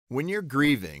When you're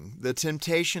grieving, the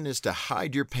temptation is to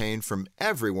hide your pain from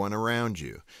everyone around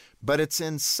you, but it's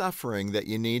in suffering that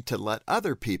you need to let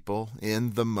other people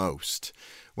in the most.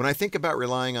 When I think about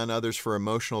relying on others for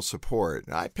emotional support,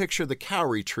 I picture the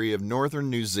kauri tree of northern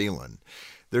New Zealand.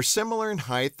 They're similar in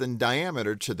height and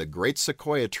diameter to the great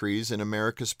sequoia trees in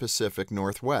America's Pacific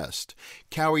Northwest.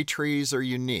 Kauri trees are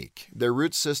unique. Their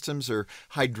root systems are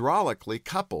hydraulically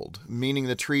coupled, meaning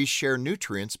the trees share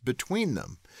nutrients between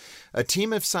them. A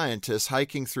team of scientists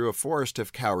hiking through a forest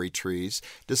of kauri trees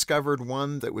discovered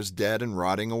one that was dead and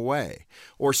rotting away,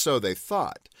 or so they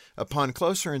thought. Upon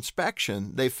closer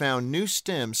inspection, they found new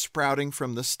stems sprouting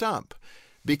from the stump.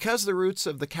 Because the roots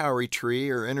of the kauri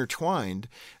tree are intertwined,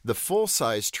 the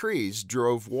full-size trees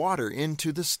drove water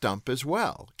into the stump as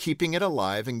well, keeping it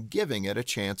alive and giving it a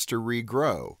chance to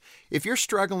regrow. If you're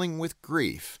struggling with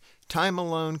grief, time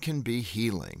alone can be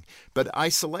healing, but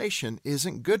isolation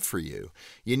isn't good for you.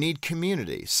 You need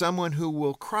community, someone who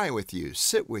will cry with you,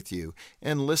 sit with you,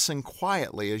 and listen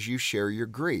quietly as you share your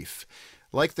grief.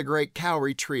 Like the great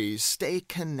kauri trees, stay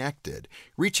connected.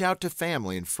 Reach out to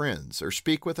family and friends, or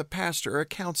speak with a pastor or a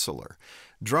counselor.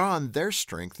 Draw on their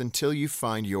strength until you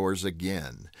find yours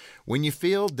again. When you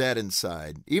feel dead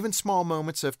inside, even small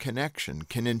moments of connection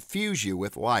can infuse you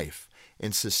with life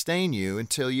and sustain you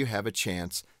until you have a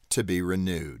chance to be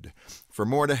renewed. For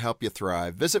more to help you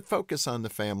thrive, visit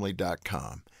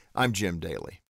FocusOnTheFamily.com. I'm Jim Daly.